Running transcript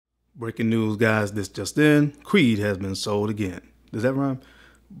Breaking news, guys, this just in. Creed has been sold again. Does that rhyme?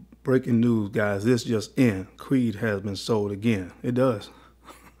 Breaking news, guys, this just in. Creed has been sold again. It does.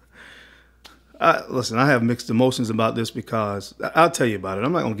 Listen, I have mixed emotions about this because I'll tell you about it.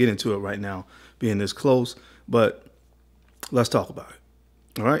 I'm not going to get into it right now, being this close, but let's talk about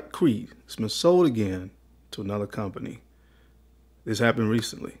it. All right, Creed, it's been sold again to another company. This happened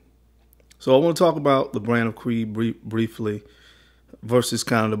recently. So I want to talk about the brand of Creed briefly versus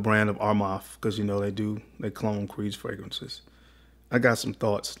kind of the brand of Armaf, because you know they clone Creed's fragrances. I got some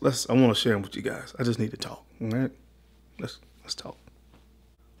thoughts. I want to share them with you guys. I just need to talk. All right, let's talk.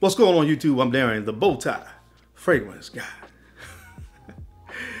 What's going on, YouTube? I'm Darren, the bow tie fragrance guy.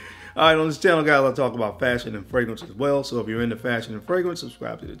 All right, on this channel, guys, I talk about fashion and fragrance as well. So if you're into fashion and fragrance,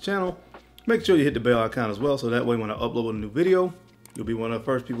 subscribe to the channel. Make sure you hit the bell icon as well, so that way when I upload a new video, you'll be one of the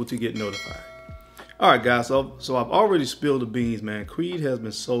first people to get notified. All right, guys, so I've already spilled the beans, man. Creed has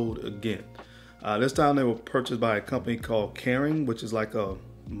been sold again. This time they were purchased by a company called Kering, which is like a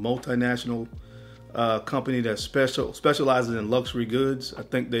multinational company that specializes in luxury goods. I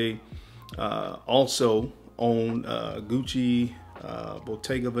think they also own Gucci,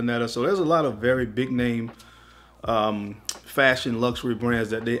 Bottega Veneta. So there's a lot of very big name fashion luxury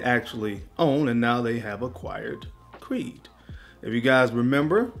brands that they actually own, and now they have acquired Creed. If you guys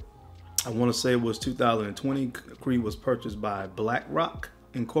remember, I want to say it was 2020, Creed was purchased by BlackRock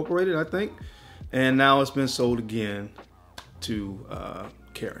Incorporated, I think, and now it's been sold again to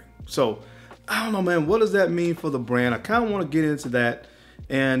Kering. So I don't know, man, what does that mean for the brand? I kind of want to get into that,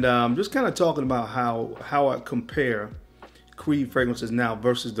 and just kind of talking about how I compare Creed fragrances now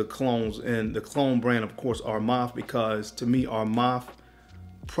versus the clones, and the clone brand, of course, Armaf, because to me, Armaf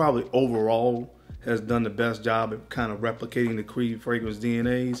probably overall has done the best job at kind of replicating the Creed fragrance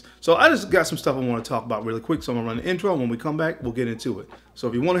DNAs. So I just got some stuff I want to talk about really quick. So I'm gonna run the intro. When we come back, we'll get into it. So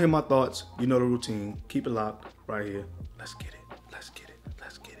if you want to hear my thoughts, you know the routine. Keep it locked right here. Let's get it. Let's get it.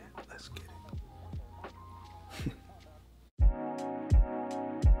 Let's get it. Let's get it.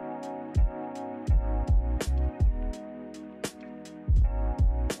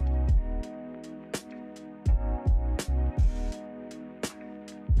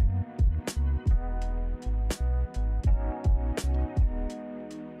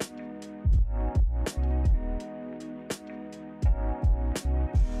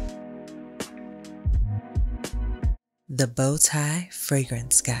 The Bow Tie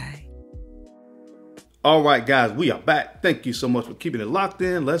Fragrance Guy. All right, guys, we are back. Thank you so much for keeping it locked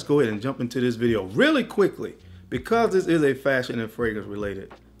in. Let's go ahead and jump into this video really quickly, because this is a fashion and fragrance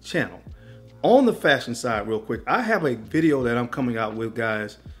related channel. On the fashion side, real quick, I have a video that I'm coming out with,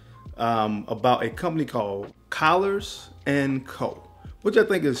 guys, about a company called Collars & Co., which I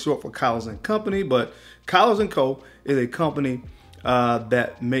think is short for Collars & Company, but Collars & Co. is a company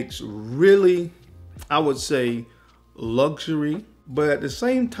that makes really, I would say, luxury, but at the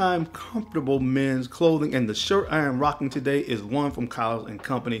same time comfortable men's clothing. And the shirt I am rocking today is one from Collars &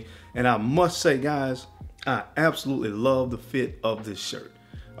 Company, and I must say, guys, I absolutely love the fit of this shirt.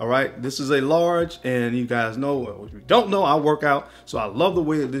 All right, this is a large, and you guys know, or if you don't know, I work out, so I love the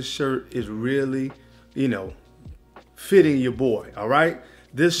way that this shirt is really, you know, fitting your boy. All right,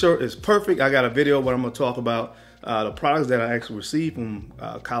 this shirt is perfect. I got a video where I'm going to talk about the products that I actually received from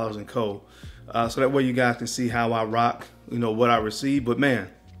Collars & Co. So that way you guys can see how I rock, you know, what I receive. But man,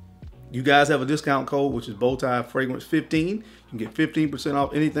 you guys have a discount code, which is Bowtie Fragrance 15. You can get 15%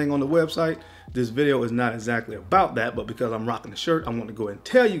 off anything on the website. This video is not exactly about that, but because I'm rocking the shirt, I want to go ahead and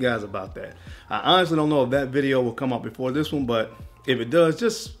tell you guys about that. I honestly don't know if that video will come out before this one, but if it does,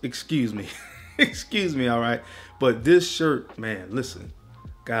 just excuse me. Excuse me, all right? But this shirt, man, listen,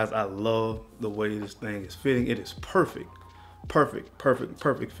 guys, I love the way this thing is fitting. It is perfect.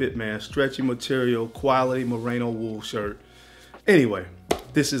 Perfect fit, man. Stretchy material, quality merino wool shirt. Anyway,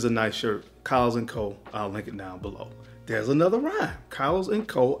 this is a nice shirt. Collars & Co. I'll link it down below. There's another rhyme. Collars &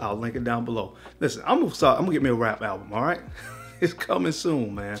 Co. I'll link it down below. Listen, I'm gonna get me a rap album, all right? It's coming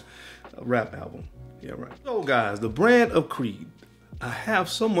soon, man. A rap album. Yeah, right. So, guys, the brand of Creed. I have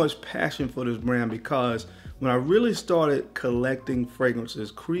so much passion for this brand because when I really started collecting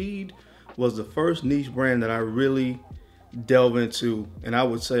fragrances, Creed was the first niche brand that I really delve into, and I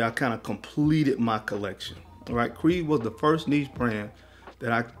would say I kind of completed my collection. All right, Creed was the first niche brand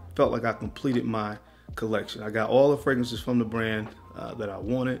that I felt like I completed my collection. I got all the fragrances from the brand that I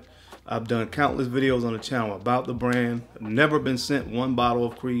wanted. I've done countless videos on the channel about the brand. I've never been sent one bottle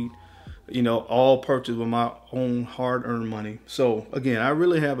of Creed, you know, all purchased with my own hard-earned money. So again, I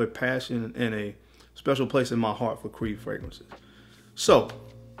really have a passion and a special place in my heart for Creed fragrances. So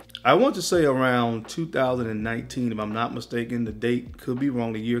I want to say around 2019, if I'm not mistaken. The date could be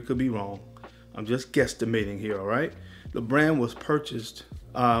wrong, the year could be wrong. I'm just guesstimating here, all right? The brand was purchased,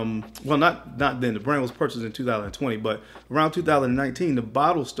 well, not then. The brand was purchased in 2020, but around 2019, the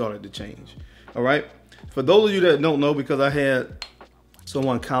bottle started to change, all right? For those of you that don't know, because I had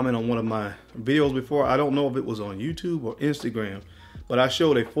someone comment on one of my videos before, I don't know if it was on YouTube or Instagram, but I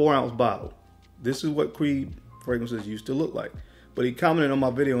showed a 4-ounce bottle. This is what Creed fragrances used to look like. But he commented on my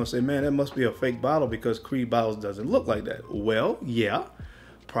video and said, man, that must be a fake bottle because Creed bottles doesn't look like that. Well, yeah.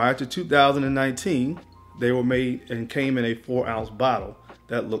 Prior to 2019, they were made and came in a 4-ounce bottle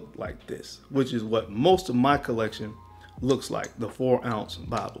that looked like this, which is what most of my collection looks like, the 4-ounce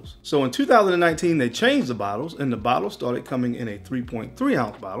bottles. So in 2019, they changed the bottles, and the bottles started coming in a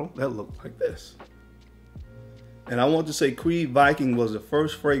 3.3-ounce bottle that looked like this. And I want to say Creed Viking was the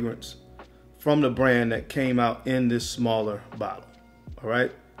first fragrance from the brand that came out in this smaller bottle, all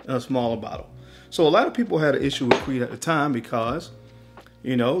right? A smaller bottle. So a lot of people had an issue with Creed at the time because,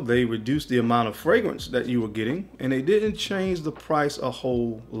 you know, they reduced the amount of fragrance that you were getting, and they didn't change the price a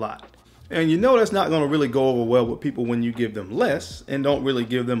whole lot. And you know that's not going to really go over well with people when you give them less and don't really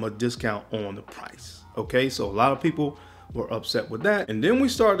give them a discount on the price, okay? So a lot of people were upset with that. And then we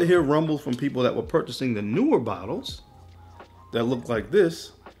started to hear rumbles from people that were purchasing the newer bottles that looked like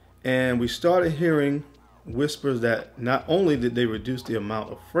this. And we started hearing whispers that not only did they reduce the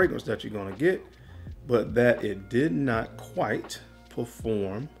amount of fragrance that you're going to get, but that it did not quite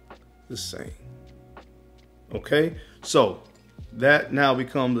perform the same. Okay, so that now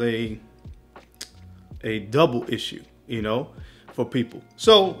becomes a double issue, you know, for people.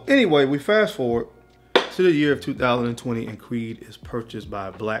 So anyway, we fast forward to the year of 2020, and Creed is purchased by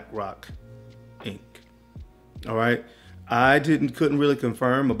BlackRock Inc. All right. I couldn't really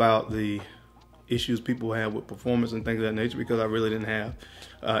confirm about the issues people had with performance and things of that nature because I really didn't have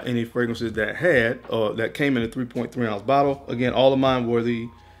any fragrances that that came in a 3.3-ounce bottle. Again, all of mine were the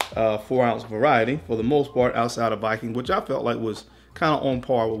 4-ounce variety for the most part, outside of Viking, which I felt like was kind of on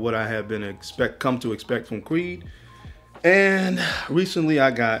par with what I have been come to expect from Creed. And recently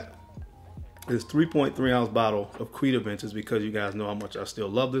I got this 3.3-ounce bottle of Creed Aventus because you guys know how much I still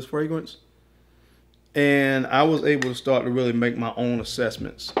love this fragrance. And I was able to start to really make my own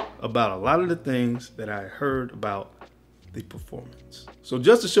assessments about a lot of the things that I heard about the performance. So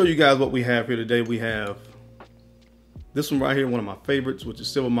just to show you guys what we have here today, we have this one right here, one of my favorites, which is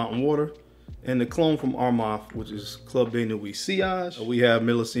Silver Mountain Water, and the clone from Armaf, which is Club de Nuit Sillage. We have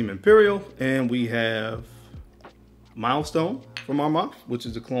Millésime Imperial, and we have Milestone from Armaf, which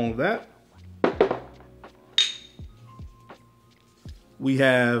is the clone of that. We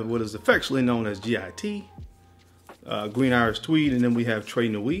have what is affectionately known as GIT, Green Irish Tweed, and then we have Très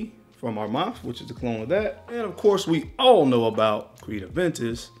Nuit from Armaf, which is the clone of that. And of course, we all know about Creed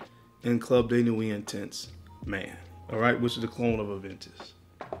Aventus and Club de Nuit Intense Man, all right, which is the clone of Aventus.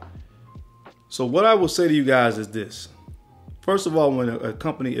 So what I will say to you guys is this. First of all, when a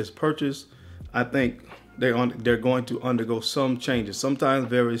company is purchased, I think they're going to undergo some changes, sometimes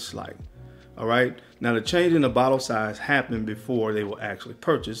very slight. All right. Now, the change in the bottle size happened before they were actually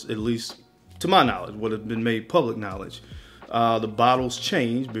purchased, at least to my knowledge, would have been made public knowledge. The bottles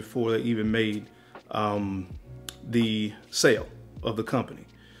changed before they even made the sale of the company.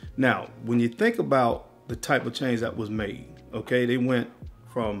 Now, when you think about the type of change that was made, okay, they went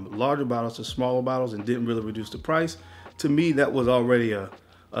from larger bottles to smaller bottles and didn't really reduce the price. To me, that was already a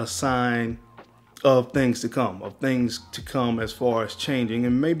sign of things to come, as far as changing,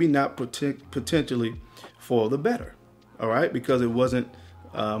 and maybe not potentially for the better, all right, because it wasn't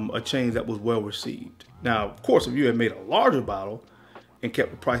a change that was well received. Now, of course, if you had made a larger bottle and kept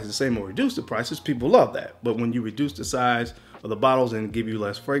the prices the same or reduced the prices, people love that. But when you reduce the size of the bottles and give you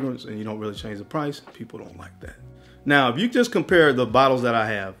less fragrance and you don't really change the price, people don't like that. Now, if you just compare the bottles that I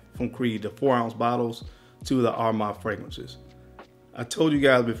have from Creed, the 4-ounce bottles, to the Armaf fragrances, I told you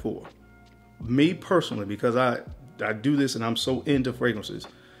guys before, me personally, because I do this and I'm so into fragrances,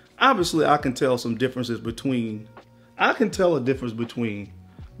 obviously I can tell some differences between, I can tell a difference between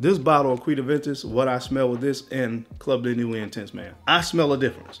this bottle of Creed Aventus, what I smell with this, and Club de Nuit Intense Man. I smell a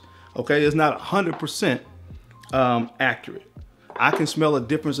difference, okay? It's not 100% accurate. I can smell a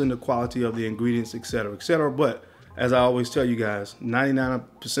difference in the quality of the ingredients, etc., but as I always tell you guys,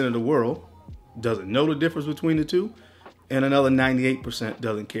 99% of the world doesn't know the difference between the two, and another 98%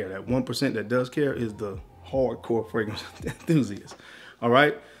 doesn't care. That 1% that does care is the hardcore fragrance enthusiasts. All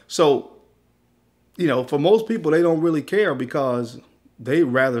right. So, you know, for most people, they don't really care because they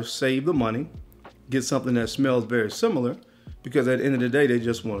rather save the money, get something that smells very similar, because at the end of the day, they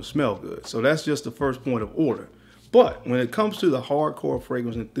just want to smell good. So that's just the first point of order. But when it comes to the hardcore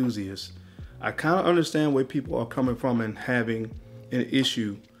fragrance enthusiasts, I kind of understand where people are coming from and having an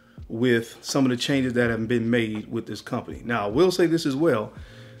issue with some of the changes that have been made with this company. Now, I will say this as well.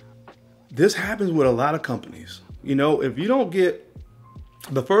 This happens with a lot of companies. You know, if you don't get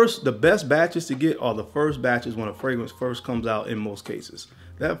the best batches to get are the first batches when a fragrance first comes out in most cases.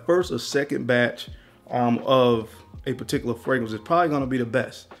 That first or second batch of a particular fragrance is probably going to be the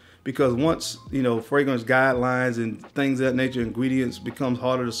best, because once, you know, fragrance guidelines and things of that nature, ingredients becomes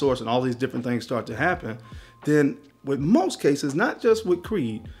harder to source and all these different things start to happen, then with most cases, not just with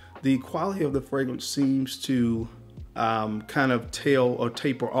Creed, the quality of the fragrance seems to kind of tail or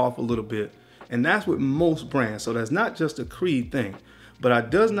taper off a little bit. And that's with most brands. So that's not just a Creed thing. But I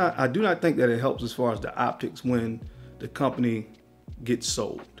do not think that it helps as far as the optics when the company gets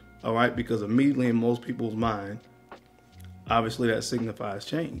sold. All right, because immediately in most people's mind, obviously that signifies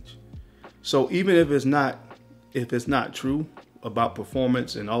change. So even if it's not true about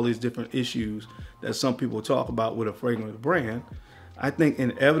performance and all these different issues that some people talk about with a fragrance brand, I think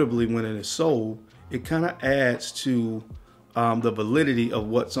inevitably when it is sold, it kind of adds to the validity of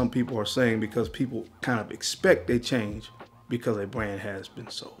what some people are saying, because people kind of expect a change because a brand has been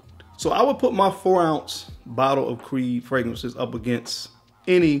sold. So I would put my 4-ounce bottle of Creed fragrances up against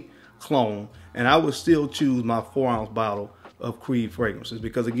any clone, and I would still choose my 4-ounce bottle of Creed fragrances,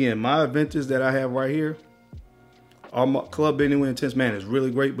 because again, my Aventus that I have right here, our Club Anywhere Intense Man, is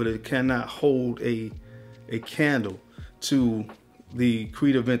really great, but it cannot hold a candle to the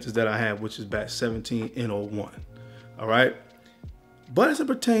Creed Aventus that I have, which is batch 17N01. All right, but as it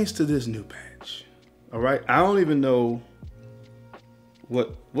pertains to this new batch, all right, I don't even know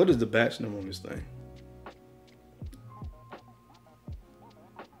what is the batch number on this thing.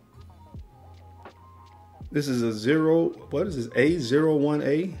 This is a zero. What is this?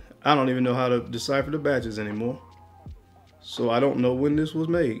 A01A. I don't even know how to decipher the batches anymore. So I don't know when this was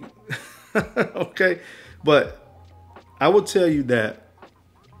made. Okay. But I will tell you that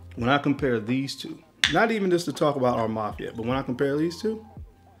when I compare these two, not even just to talk about Armaf yet, but when I compare these two,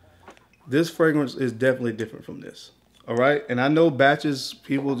 this fragrance is definitely different from this. All right. And I know batches,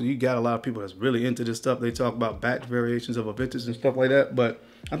 you got a lot of people that's really into this stuff. They talk about batch variations of Aventus and stuff like that. But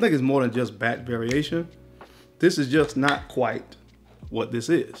I think it's more than just batch variation. This is just not quite what this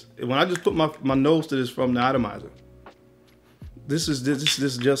is. When I just put my nose to this from the atomizer, this is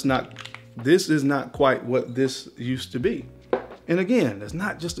not quite what this used to be. And again, that's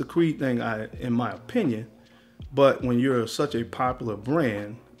not just a Creed thing, in my opinion, but when you're such a popular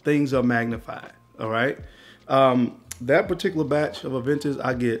brand, things are magnified. All right. That particular batch of Aventus,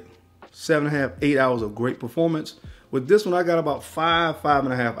 I get 7.5, 8 hours of great performance. With this one, I got about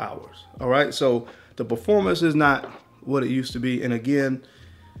 5.5 hours. All right. So the performance is not what it used to be. And again,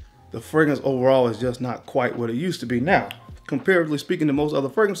 the fragrance overall is just not quite what it used to be. Now, comparatively speaking to most other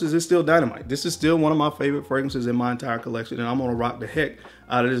fragrances, it's still dynamite. This is still one of my favorite fragrances in my entire collection. And I'm going to rock the heck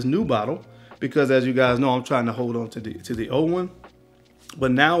out of this new bottle, because as you guys know, I'm trying to hold on to the old one.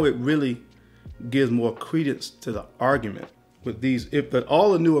 But now it really gives more credence to the argument with these. If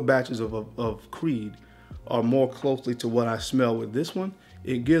all the newer batches of Creed are more closely to what I smell with this one,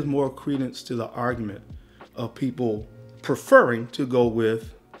 it gives more credence to the argument of people preferring to go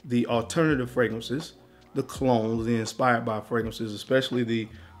with the alternative fragrances, the clones, the inspired by fragrances, especially the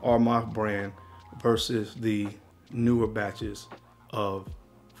Armaf brand, versus the newer batches of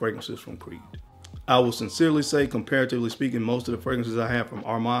fragrances from Creed. I will sincerely say, comparatively speaking, most of the fragrances I have from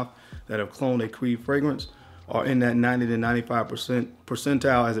Armaf that have cloned a Creed fragrance are in that 90 to 95%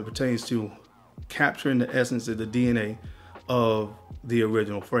 percentile as it pertains to capturing the essence of the DNA of the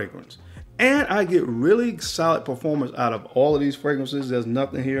original fragrance. And I get really solid performance out of all of these fragrances. There's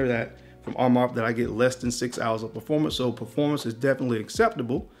nothing here that from Armaf that I get less than 6 hours of performance. So performance is definitely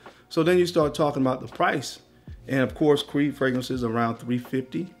acceptable. So then you start talking about the price. And of course, Creed fragrances around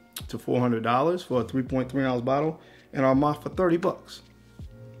 $350 to $400 for a 3.3 ounce bottle, and Armaf for 30 bucks.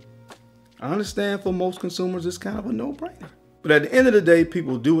 I understand for most consumers, it's kind of a no-brainer. But at the end of the day,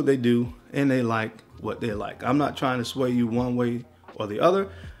 people do what they do and they like what they like. I'm not trying to sway you one way or the other.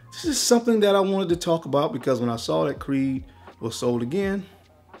 This is something that I wanted to talk about because when I saw that Creed was sold again,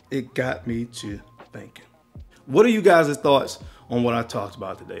 it got me to thinking. What are you guys' thoughts on what I talked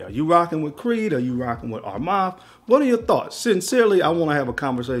about today? Are you rocking with Creed? Are you rocking with Armaf? What are your thoughts? Sincerely, I want to have a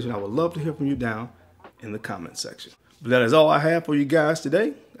conversation. I would love to hear from you down in the comment section. But that is all I have for you guys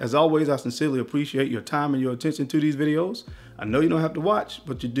today. As always, I sincerely appreciate your time and your attention to these videos. I know you don't have to watch,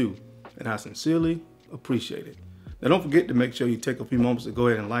 but you do. And I sincerely appreciate it. Now don't forget to make sure you take a few moments to go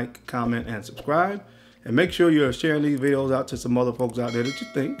ahead and like, comment, and subscribe. And make sure you're sharing these videos out to some other folks out there that you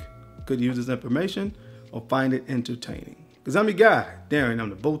think could use this information. or find it entertaining. Because I'm your guy, Darren. I'm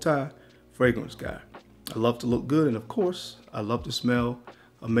the bow tie fragrance guy. I love to look good, and of course, I love to smell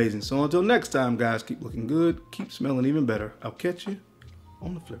amazing. So until next time, guys, keep looking good, keep smelling even better. I'll catch you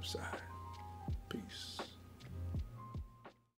on the flip side.